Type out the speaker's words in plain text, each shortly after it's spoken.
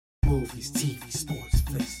Movies, TV, sports,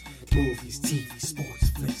 flicks. Movies, TV, sports,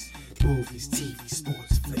 flicks. Movies, TV,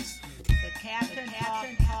 sports, flicks. The Captain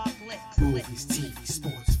Talk Flicks. Movies, TV,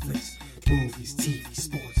 sports, flicks. Movies, TV,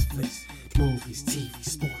 sports, flicks. Movies, TV,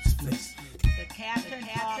 sports, flicks. The Captain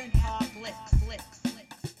Talk Flicks.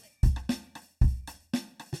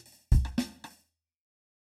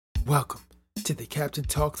 Welcome to the Captain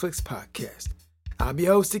Talk Flicks podcast. I'm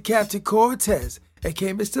your host, the Captain Cortez,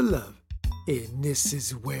 aka Mr. Love, and this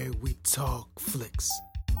is where we talk flicks.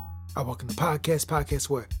 I welcome the podcast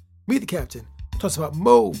where me, the Captain, talks about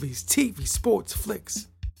movies, TV, sports, flicks,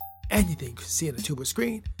 anything you can see on a tuber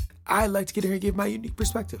screen. I like to get here and give my unique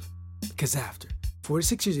perspective, because after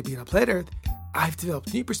 46 years of being on planet Earth, I've developed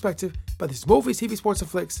a unique perspective about these movies, TV, sports, and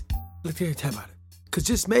flicks. Let's hear and tell about it, because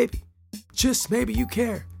just maybe you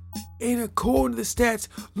care. And according to the stats,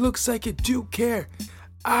 looks like you do care.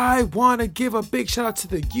 I want to give a big shout out to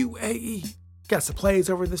the UAE. Got some plays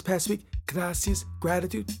over this past week. Gracias,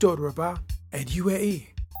 gratitude, Dodoraba, and UAE.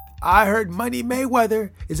 I heard Money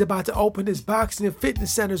Mayweather is about to open his boxing and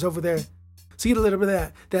fitness centers over there. So you get a little bit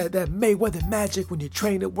of that Mayweather magic when you're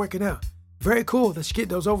training and working out. Very cool that you get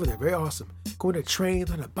those over there. Very awesome. Going to train,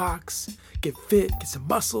 learn to box, get fit, get some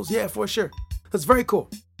muscles. Yeah, for sure. That's very cool.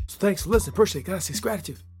 So thanks for listening. Appreciate it. Gracias,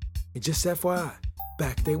 gratitude. And just FYI,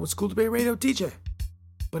 back then went to school to be a radio DJ,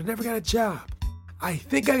 but I never got a job. I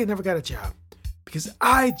think I never got a job because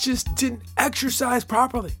I just didn't exercise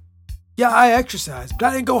properly. Yeah, I exercised, but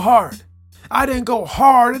I didn't go hard. I didn't go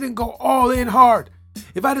all in hard.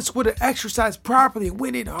 If I just would have exercised properly and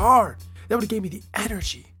went in hard, that would have gave me the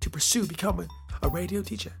energy to pursue becoming a radio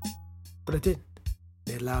DJ. But I didn't.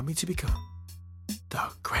 They allowed me to become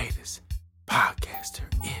the greatest podcaster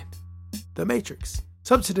in the Matrix.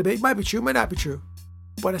 Some to debate might be true, might not be true,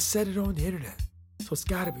 but I said it on the internet, so it's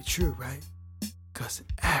gotta be true, right? Because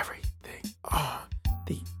everything on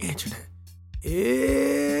the internet is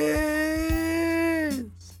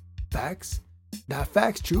facts, not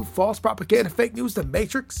facts, true, false, propaganda, fake news, the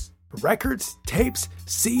Matrix, records, tapes,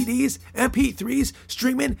 CDs, MP3s,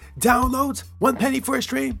 streaming, downloads, 1 penny for a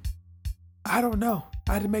stream. I don't know.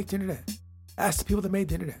 I didn't make the internet. Ask the people that made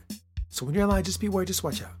the internet. So when you're online, just beware, just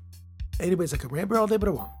watch out. Anyways, I could ramble all day, but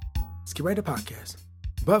I won't. Let's get right to the podcast.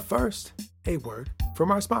 But first, a word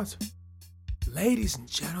from our sponsor. Ladies and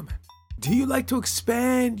gentlemen, do you like to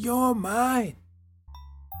expand your mind?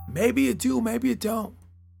 Maybe you do, maybe you don't.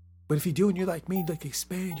 But if you do and you're like me, you'd like to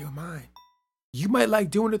expand your mind, you might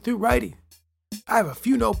like doing it through writing. I have a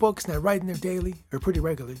few notebooks and I write in there daily, or pretty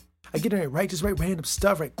regularly. I get in there and write, just write random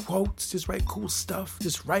stuff, write quotes, just write cool stuff,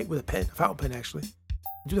 just write with a pen, a fountain pen actually.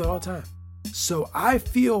 I do that all the time. So I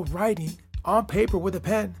feel writing on paper with a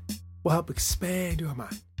pen will help expand your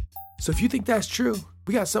mind. So if you think that's true,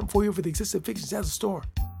 we got something for you over the Existing Fictions as a store.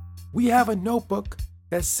 We have a notebook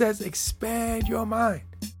that says expand your mind.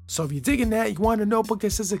 So if you're digging that, you want a notebook that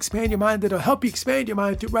says expand your mind, that'll help you expand your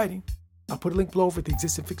mind through writing. I'll put a link below over at the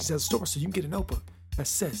Existing Fictions as a store so you can get a notebook that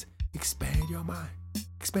says expand your mind.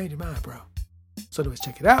 Expand your mind, bro. So anyways,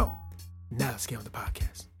 check it out. Now let's get on the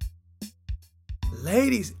podcast.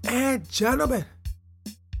 Ladies and gentlemen,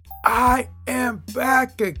 I am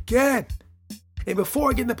back again. And before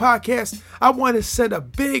I get in the podcast, I want to send a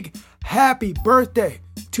big happy birthday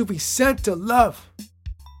to Vicenta Love.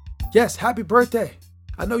 Yes, happy birthday.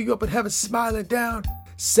 I know you up in heaven smiling down.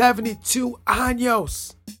 72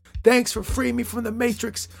 años. Thanks for freeing me from the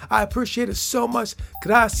Matrix. I appreciate it so much.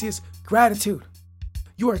 Gracias, gratitude.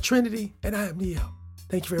 You are Trinity and I am Neo.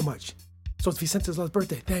 Thank you very much. So it's Vicenta's Love's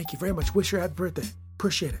birthday. Thank you very much. Wish her a happy birthday.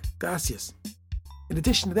 Appreciate it. Gracias. In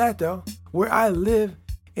addition to that, though, where I live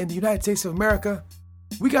in the United States of America,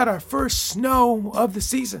 we got our first snow of the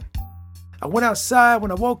season. I went outside when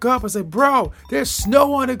I woke up. I was like, bro, there's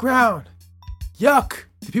snow on the ground. Yuck.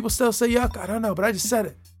 Do people still say yuck? I don't know, but I just said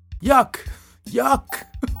it. Yuck. Yuck.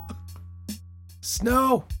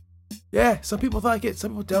 Snow. Yeah, some people like it.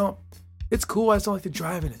 Some people don't. It's cool. I just don't like to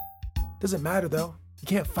drive in it. Doesn't matter, though. You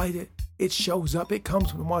can't fight it. It shows up. It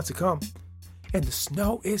comes when it wants to come. And the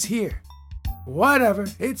snow is here. Whatever.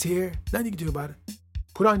 It's here. Nothing you can do about it.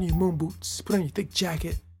 Put on your moon boots. Put on your thick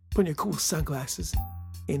jacket. Put on your cool sunglasses.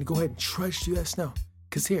 And go ahead and trudge through that snow.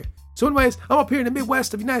 Because here. So anyways, I'm up here in the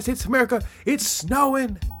Midwest of the United States of America. It's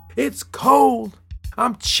snowing. It's cold.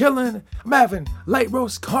 I'm chilling. I'm having light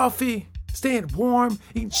roast coffee. Staying warm.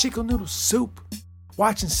 Eating chicken noodle soup.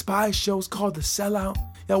 Watching spy shows called The Sellout.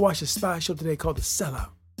 I watched a spy show today called The Sellout.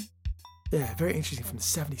 Yeah, very interesting, from the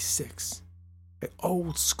 76. An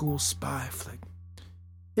old school spy flick.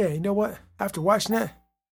 Yeah, you know what? After watching that,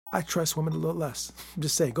 I trust women a little less. I'm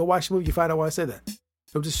just saying, go watch the movie, you find out why I said that.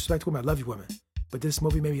 No disrespect to women, I love you women. But this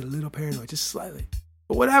movie made me a little paranoid, just slightly.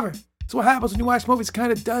 But whatever. It's what happens when you watch movies. It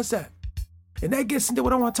kind of does that. And that gets into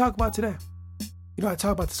what I want to talk about today. You know, I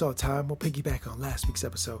talk about this all the time. We'll piggyback on last week's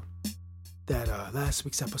episode. Last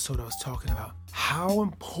week's episode, I was talking about how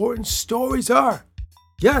important stories are.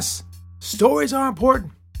 Yes, stories are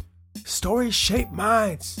important. Stories shape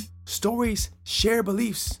minds. Stories share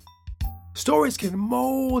beliefs. Stories can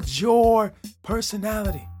mold your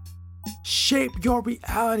personality, shape your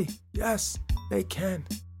reality. Yes, they can.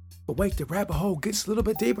 But wait, the rabbit hole gets a little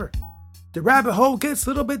bit deeper.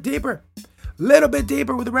 Little bit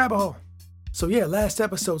deeper with the rabbit hole. So yeah, last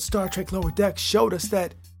episode, Star Trek Lower Decks showed us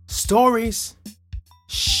that stories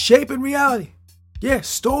shaping reality. Yeah,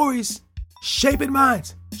 stories shaping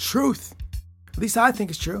minds. Truth. At least I think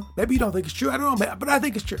it's true. Maybe you don't think it's true. I don't know, but I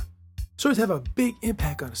think it's true. Stories have a big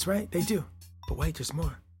impact on us, right? They do. But wait, there's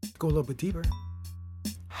more. Go a little bit deeper.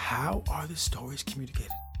 How are the stories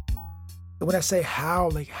communicated? And when I say how,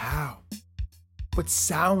 like how? What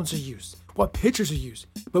sounds are used? What pictures are used?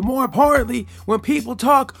 But more importantly, when people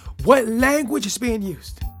talk, what language is being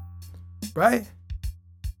used? Right?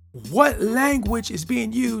 What language is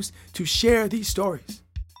being used to share these stories?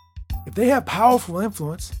 If they have powerful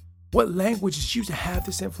influence, what language is used to have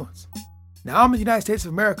this influence? Now, I'm in the United States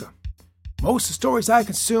of America. Most of the stories I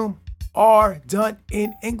consume are done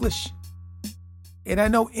in English. And I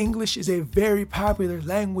know English is a very popular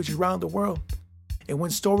language around the world. And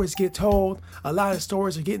when stories get told, a lot of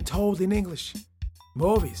stories are getting told in English.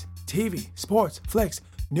 Movies, TV, sports, flicks,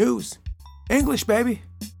 news. English, baby.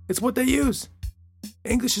 It's what they use.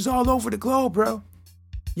 English is all over the globe, bro.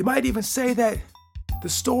 You might even say that the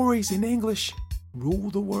stories in English rule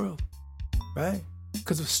the world, right?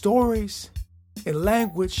 Because if stories and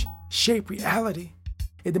language shape reality,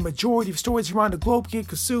 and the majority of stories around the globe get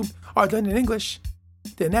consumed are done in English,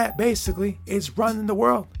 then that basically is running the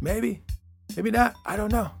world. Maybe not. I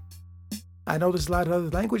don't know. I know there's a lot of other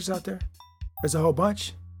languages out there. There's a whole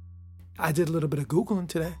bunch. I did a little bit of Googling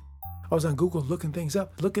today. I was on Google looking things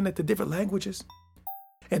up, looking at the different languages.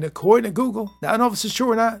 And according to Google, now I don't know if this is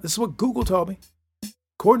true or not. This is what Google told me.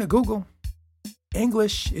 According to Google,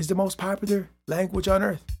 English is the most popular language on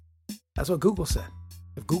earth. That's what Google said.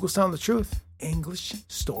 If Google's telling the truth, English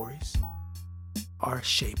stories are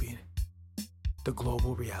shaping the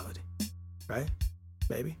global reality, right?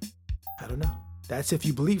 Maybe. I don't know. That's if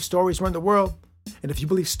you believe stories run the world. And if you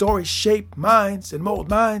believe stories shape minds and mold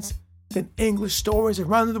minds, then English stories are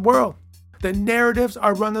running the world. The narratives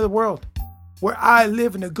are running the world. Where I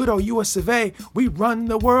live in the good old US of A, we run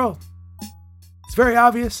the world. It's very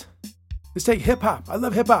obvious. Let's take hip hop. I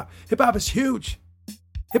love hip hop. Hip hop is huge.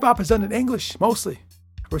 Hip hop is done in English mostly.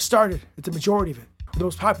 Or started at the majority of it. The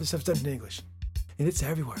most popular stuff is done in English. And it's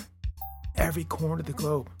everywhere. Every corner of the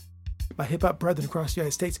globe. My hip hop brethren across the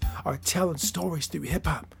United States are telling stories through hip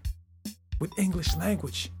hop with English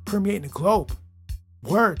language permeating the globe.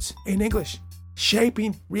 Words in English,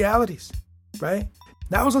 shaping realities, right?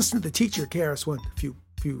 Now I was listening to the teacher KRS-One a few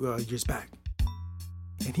years back,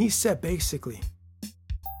 and he said basically,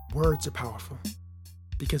 words are powerful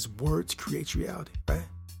because words create reality, right?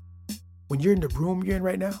 When you're in the room you're in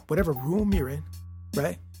right now, whatever room you're in,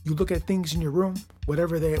 right? You look at things in your room, what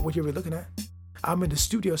you're looking at. I'm in the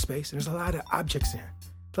studio space, and there's a lot of objects in here.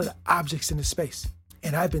 A lot of objects in this space.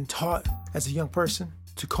 And I've been taught as a young person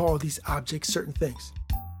to call these objects certain things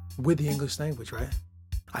with the English language, right?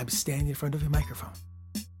 I'm standing in front of a microphone.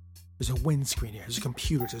 There's a windscreen here. There's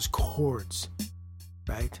computers. There's cords,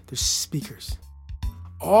 right? There's speakers.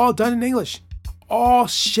 All done in English. All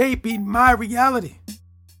shaping my reality.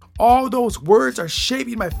 All those words are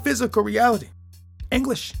shaping my physical reality.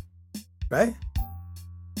 English, right?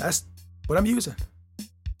 That's what I'm using.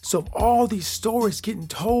 So if all these stories getting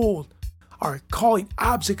told are calling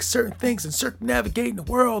objects certain things and circumnavigating the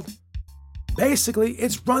world, basically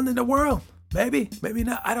it's running the world. Maybe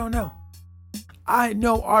not. I don't know. I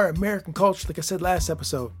know our American culture, like I said last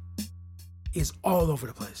episode, is all over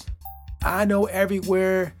the place. I know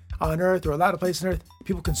everywhere on earth, or a lot of places on earth,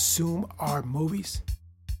 people consume our movies,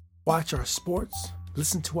 watch our sports,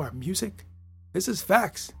 listen to our music. This is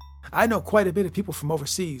facts. I know quite a bit of people from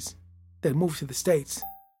overseas that moved to the States,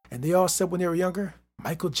 and they all said when they were younger,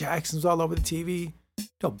 Michael Jackson was all over the TV,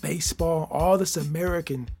 baseball, all this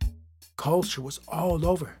American culture was all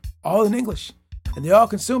over, all in English, and they all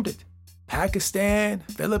consumed it. Pakistan,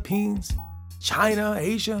 Philippines, China,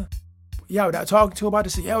 Asia. Yeah, when I talking to about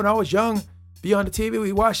this, when I was young, be on the TV,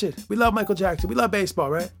 we watched it. We love Michael Jackson. We love baseball,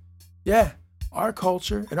 right? Yeah, our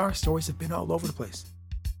culture and our stories have been all over the place,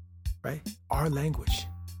 right? Our language,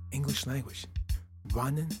 English language,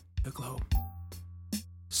 running the globe.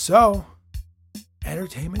 So,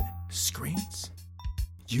 entertainment, screens,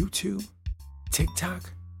 YouTube,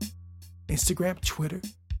 TikTok, Instagram, Twitter,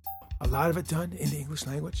 a lot of it done in the English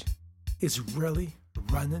language, is really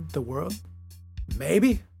running the world?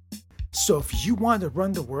 Maybe. So if you want to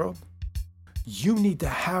run the world, you need to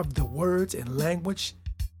have the words and language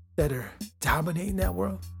that are dominating that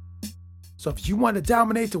world. So if you want to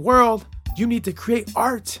dominate the world, you need to create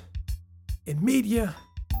art and media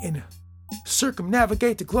and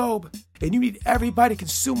circumnavigate the globe, and you need everybody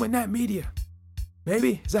consuming that media.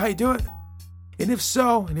 Maybe? Is that how you do it? And if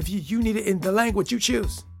so, and if you need it in the language you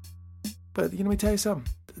choose. But let me tell you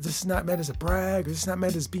something. This is not meant as a brag, or this is not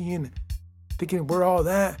meant as thinking we're all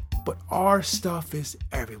that, but our stuff is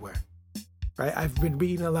everywhere. Right? I've been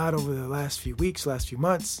reading a lot over the last few weeks, last few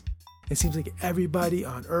months. It seems like everybody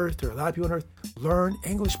on earth, or a lot of people on earth, learn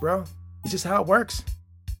English, bro. It's just how it works.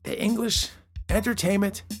 The English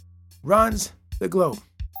entertainment runs the globe,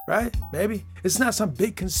 right? Maybe. It's not some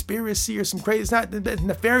big conspiracy or some crazy, it's not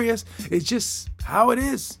nefarious. It's just how it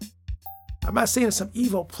is. I'm not saying it's some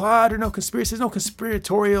evil plot or no conspiracy. There's no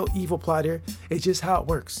conspiratorial evil plot here. It's just how it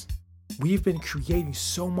works. We've been creating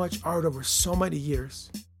so much art over so many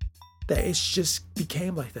years that it's just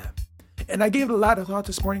became like that. And I gave it a lot of thought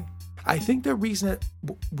this morning. I think the reason that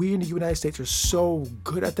we in the United States are so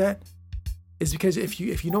good at that is because if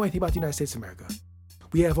you know anything about the United States of America,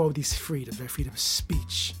 we have all these freedoms, right? Freedom of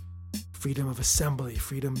speech, freedom of assembly,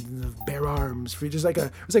 freedom of bear arms, there's like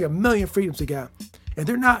a million freedoms we got. And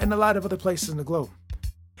they're not in a lot of other places in the globe.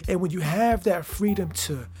 And when you have that freedom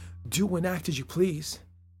to do and act as you please,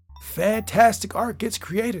 fantastic art gets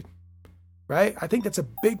created, right? I think that's a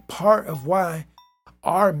big part of why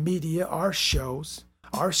our media, our shows,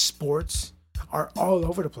 our sports are all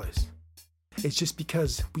over the place. It's just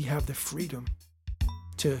because we have the freedom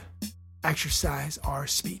to exercise our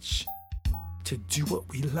speech, to do what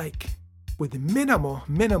we like with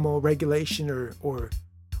minimal regulation or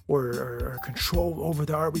control over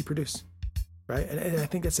the art we produce, right? And I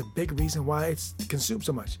think that's a big reason why it's consumed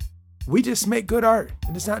so much. We just make good art,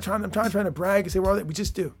 and it's not I'm trying to brag and say we're all that. We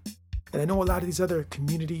just do. And I know a lot of these other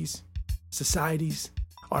communities, societies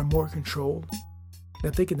are more controlled. And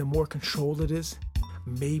I'm thinking the more controlled it is,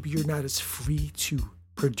 maybe you're not as free to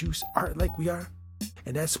produce art like we are.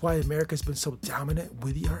 And that's why America's been so dominant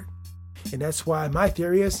with the art. And that's why my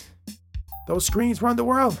theory is those screens run the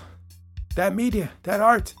world. That media, that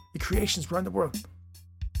art, the creations run the world.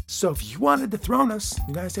 So if you want to dethrone us, the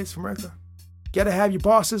United States of America, you gotta have your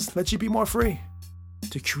bosses let you be more free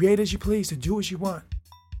to create as you please, to do as you want.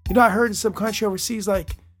 You know, I heard in some country overseas,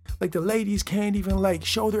 like the ladies can't even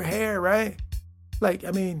show their hair, right?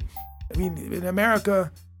 I mean, in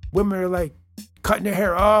America, women are cutting their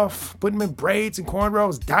hair off, putting them in braids and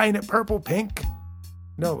cornrows, dyeing it purple, pink.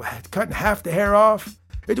 No, cutting half the hair off.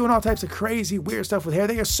 They're doing all types of crazy, weird stuff with hair.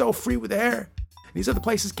 They are so free with their hair. These other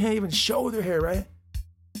places can't even show their hair, right?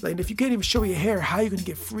 If you can't even show your hair, how are you going to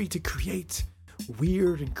get free to create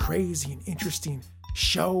weird and crazy and interesting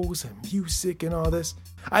shows and music and all this?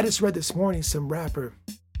 I just read this morning some rapper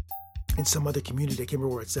in some other community, I can't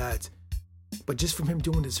remember where it's at, but just from him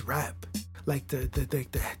doing his rap,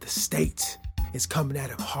 the state is coming at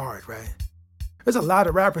him hard, right? There's a lot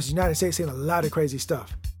of rappers in the United States saying a lot of crazy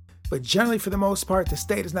stuff. But generally, for the most part, the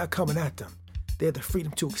state is not coming at them. They have the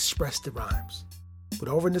freedom to express the rhymes. But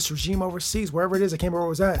over in this regime overseas, wherever it is, I can't remember where it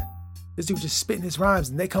was at, this dude just spitting his rhymes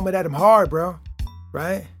and they coming at him hard, bro.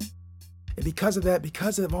 Right? And because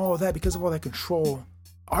of all that control,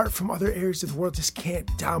 art from other areas of the world just can't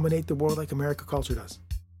dominate the world like American culture does.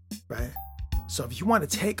 Right? So if you want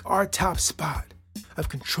to take our top spot of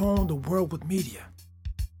controlling the world with media,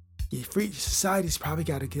 your free society's probably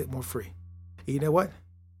got to get more free. And you know what?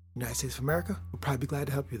 United States of America, we'll probably be glad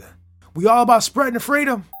to help you then. We all about spreading the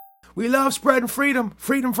freedom. We love spreading freedom.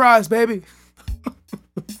 Freedom fries, baby.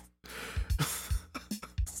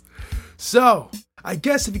 So, I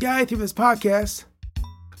guess if you got anything from this podcast,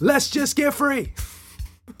 let's just get free.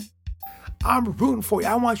 I'm rooting for you.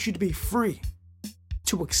 I want you to be free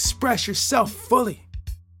to express yourself fully.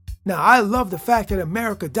 Now, I love the fact that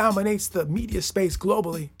America dominates the media space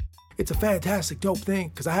globally. It's a fantastic, dope thing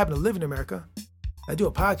because I happen to live in America. I do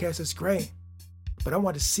a podcast that's great, but I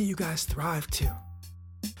want to see you guys thrive too.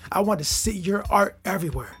 I want to see your art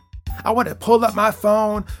everywhere. I want to pull up my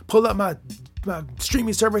phone, pull up my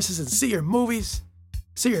streaming services and see your movies,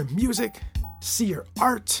 see your music, see your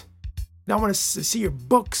art. And I want to see your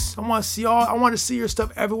books. I want to see your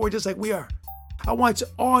stuff everywhere just like we are. I want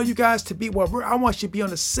all you guys to be I want you to be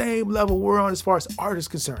on the same level we're on as far as art is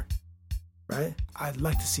concerned. Right? I'd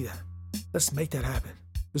like to see that. Let's make that happen.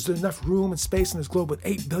 There's enough room and space in this globe with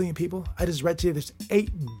 8 billion people. I just read to you there's 8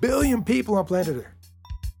 billion people on planet Earth.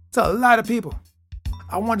 It's a lot of people.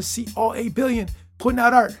 I want to see all 8 billion putting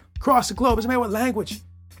out art across the globe. Doesn't matter what language.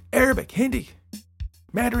 Arabic, Hindi,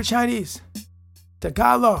 Mandarin Chinese,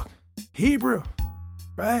 Tagalog, Hebrew,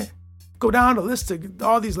 right? Go down the list of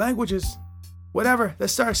all these languages. Whatever.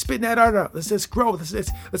 Let's start spitting that art out. Let's grow.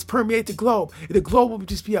 Let's permeate the globe. The globe will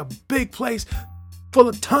just be a big place full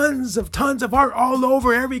of tons of art all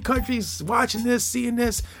over. Every country's watching this, seeing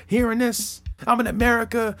this, hearing this. I'm in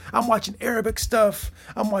America. I'm watching Arabic stuff.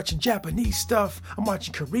 I'm watching Japanese stuff. I'm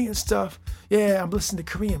watching Korean stuff. Yeah, I'm listening to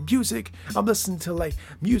Korean music. I'm listening to like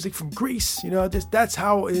music from Greece. You know, that's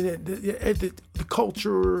how the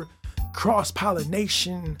culture,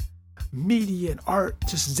 cross-pollination, media and art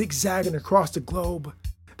just zigzagging across the globe.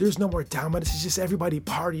 There's no more dominance. It's just everybody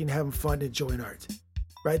partying, having fun, enjoying art.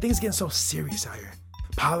 Right? Things getting so serious out here.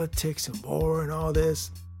 Politics and war and all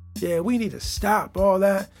this. Yeah, we need to stop all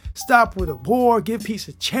that. Stop with the war, give peace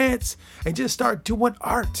a chance, and just start doing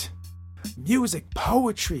art. Music,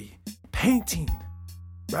 poetry, painting.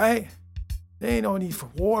 Right? There ain't no need for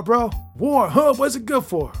war, bro. War, huh? What's it good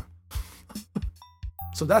for?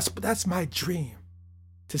 So that's my dream.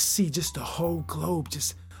 To see just the whole globe,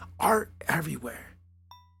 just art everywhere.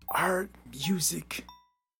 Art, music,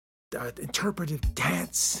 interpretive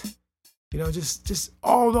dance, you know, just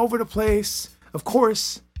all over the place. Of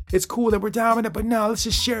course, it's cool that we're dominant, but now let's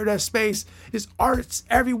just share that space. There's arts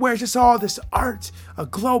everywhere, just all this art. A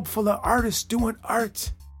globe full of artists doing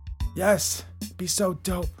art. Yes, it'd be so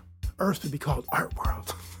dope. Earth would be called Art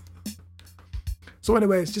World. So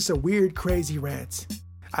anyways, just a weird, crazy rant.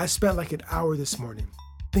 I spent like an hour this morning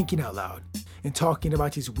thinking out loud and talking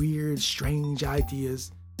about these weird, strange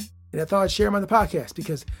ideas. And I thought I'd share them on the podcast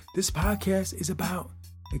because this podcast is about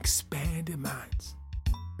expanding minds.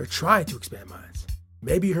 Or trying to expand minds.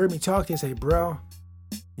 Maybe you heard me talk and say, bro,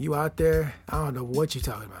 you out there, I don't know what you're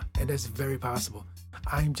talking about. And that's very possible.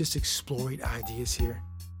 I'm just exploring ideas here.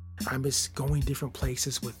 I'm just going different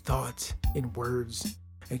places with thoughts and words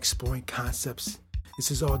and exploring concepts. This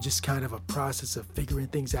is all just kind of a process of figuring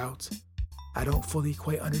things out. I don't fully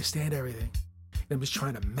quite understand everything. And I'm just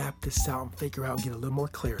trying to map this out and figure out and get a little more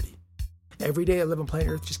clarity. Every day I live on planet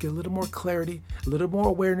Earth, just get a little more clarity, a little more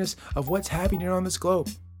awareness of what's happening on this globe.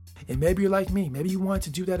 And maybe you're like me. Maybe you want to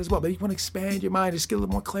do that as well. Maybe you want to expand your mind, just get a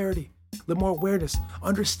little more clarity, a little more awareness,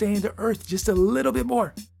 understand the Earth just a little bit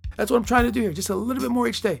more. That's what I'm trying to do here, just a little bit more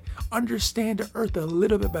each day. Understand the Earth a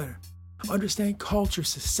little bit better. Understand culture,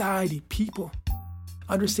 society, people.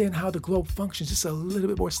 Understand how the globe functions just a little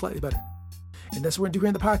bit more, slightly better. And that's what we're going to do here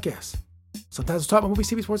in the podcast. Sometimes we'll talk about movies,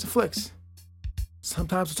 TV, sports, and flicks.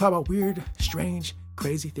 Sometimes we'll talk about weird, strange,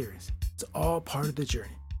 crazy theories. It's all part of the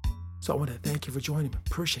journey. So I want to thank you for joining me.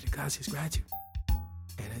 Appreciate it. Gracias, gratitude.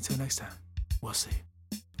 And until next time, we'll see.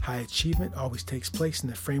 High achievement always takes place in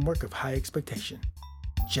the framework of high expectation.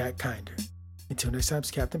 Jack Kinder. Until next time,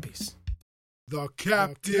 it's Captain Peace. The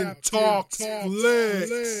Captain Talks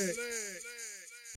Flicks.